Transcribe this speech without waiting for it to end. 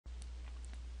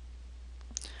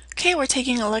Okay, we're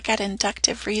taking a look at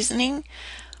inductive reasoning.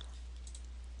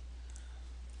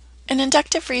 In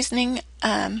inductive reasoning,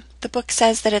 the book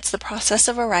says that it's the process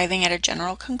of arriving at a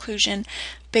general conclusion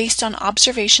based on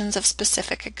observations of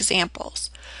specific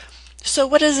examples. So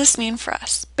what does this mean for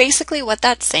us? Basically what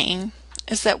that's saying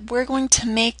is that we're going to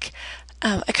make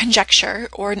a conjecture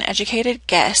or an educated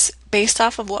guess based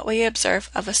off of what we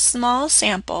observe of a small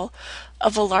sample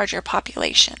of a larger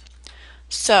population.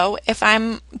 So if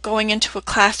I'm going into a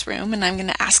classroom and I'm going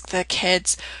to ask the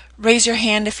kids, raise your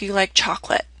hand if you like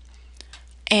chocolate,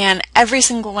 and every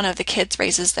single one of the kids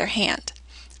raises their hand,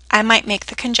 I might make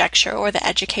the conjecture or the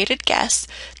educated guess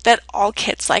that all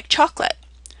kids like chocolate.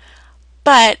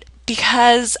 But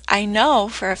because I know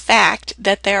for a fact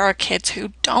that there are kids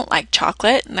who don't like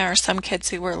chocolate, and there are some kids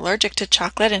who are allergic to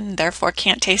chocolate and therefore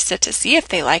can't taste it to see if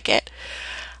they like it,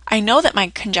 I know that my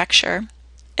conjecture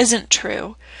isn't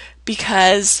true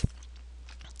because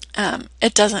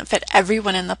it doesn't fit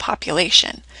everyone in the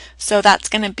population. So that's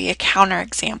going to be a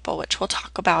counterexample, which we'll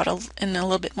talk about in a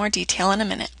little bit more detail in a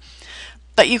minute.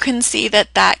 But you can see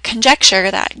that that conjecture,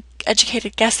 that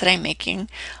educated guess that I'm making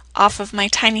off of my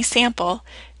tiny sample,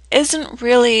 isn't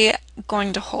really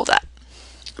going to hold up.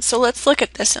 So let's look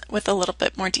at this with a little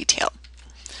bit more detail.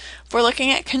 If we're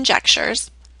looking at conjectures,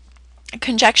 a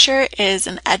conjecture is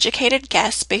an educated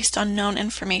guess based on known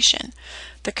information.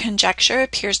 The conjecture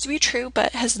appears to be true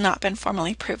but has not been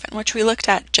formally proven, which we looked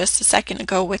at just a second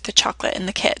ago with the chocolate and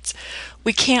the kids.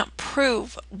 We can't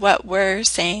prove what we're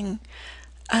saying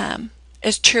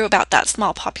is true about that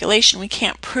small population. We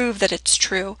can't prove that it's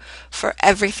true for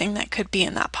everything that could be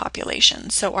in that population.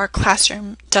 So our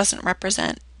classroom doesn't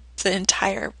represent the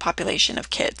entire population of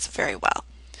kids very well.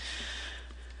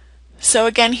 So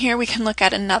again, here we can look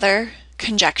at another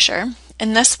conjecture.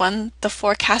 In this one, the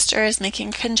forecaster is making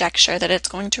a conjecture that it's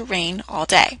going to rain all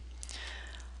day.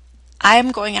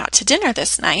 I'm going out to dinner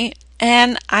this night,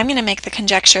 and I'm going to make the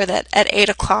conjecture that at 8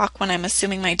 o'clock, when I'm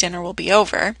assuming my dinner will be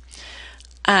over,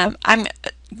 I'm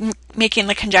making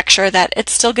the conjecture that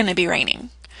it's still going to be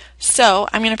raining. So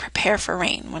I'm going to prepare for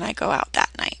rain when I go out that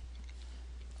night.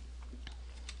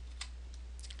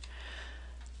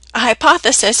 A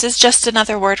hypothesis is just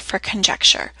another word for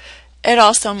conjecture. It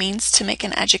also means to make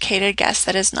an educated guess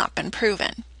that has not been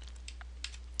proven.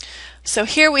 So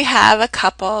here we have a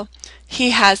couple.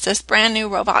 He has this brand new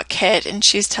robot kit and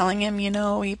she's telling him,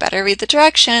 you better read the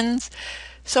directions.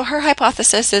 So her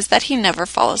hypothesis is that he never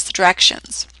follows the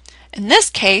directions. In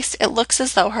this case, it looks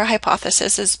as though her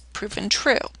hypothesis is proven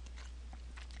true.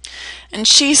 And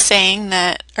he's saying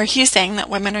that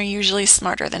women are usually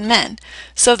smarter than men.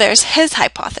 So there's his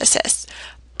hypothesis.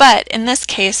 But in this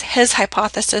case, his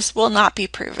hypothesis will not be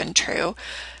proven true.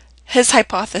 His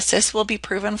hypothesis will be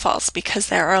proven false because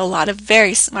there are a lot of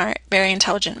very smart, very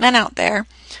intelligent men out there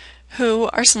who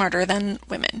are smarter than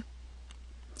women.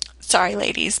 Sorry,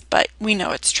 ladies, but we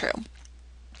know it's true.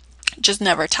 Just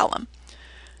never tell them.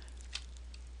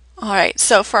 All right,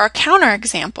 so for our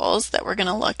counterexamples that we're going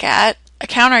to look at, a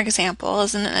counterexample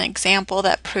is an example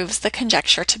that proves the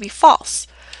conjecture to be false.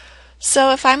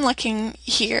 So if I'm looking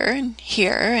here and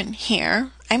here and here,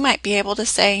 I might be able to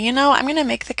say, I'm going to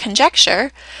make the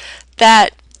conjecture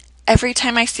that every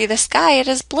time I see the sky, it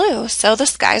is blue. So the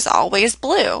sky's always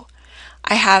blue.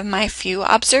 I have my few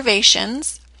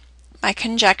observations, my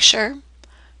conjecture.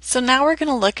 So now we're going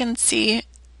to look and see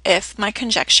if my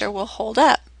conjecture will hold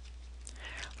up.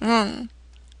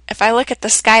 If I look at the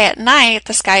sky at night,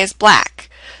 the sky is black.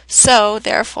 So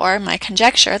therefore, my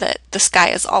conjecture that the sky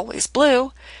is always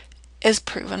blue is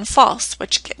proven false,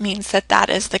 which means that that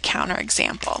is the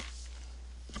counterexample.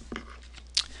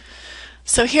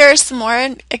 So here are some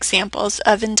more examples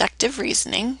of inductive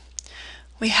reasoning.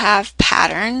 We have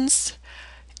patterns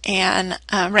and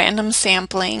random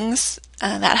samplings.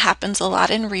 That happens a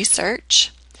lot in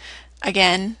research.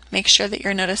 Again, make sure that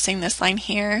you're noticing this line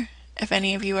here. If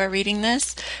any of you are reading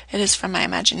this, it is from my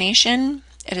imagination.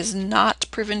 It is not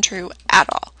proven true at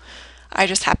all. I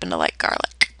just happen to like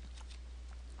garlic.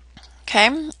 Okay,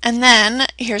 and then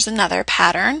here's another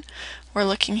pattern. We're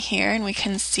looking here and we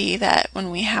can see that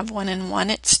when we have 1 and 1,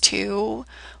 it's 2.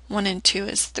 1 and 2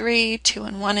 is 3. 2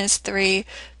 and 1 is 3.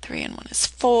 3 and 1 is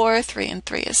 4. 3 and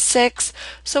 3 is 6.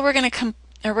 So we're going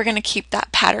to keep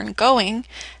that pattern going,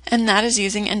 and that is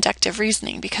using inductive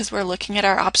reasoning because we're looking at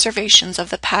our observations of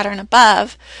the pattern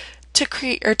above to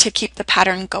keep the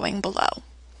pattern going below.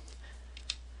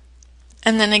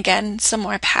 And then again, some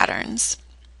more patterns.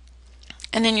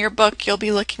 And in your book, you'll be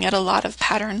looking at a lot of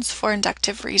patterns for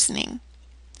inductive reasoning.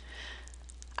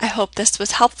 I hope this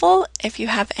was helpful. If you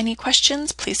have any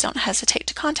questions, please don't hesitate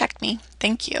to contact me.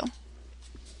 Thank you.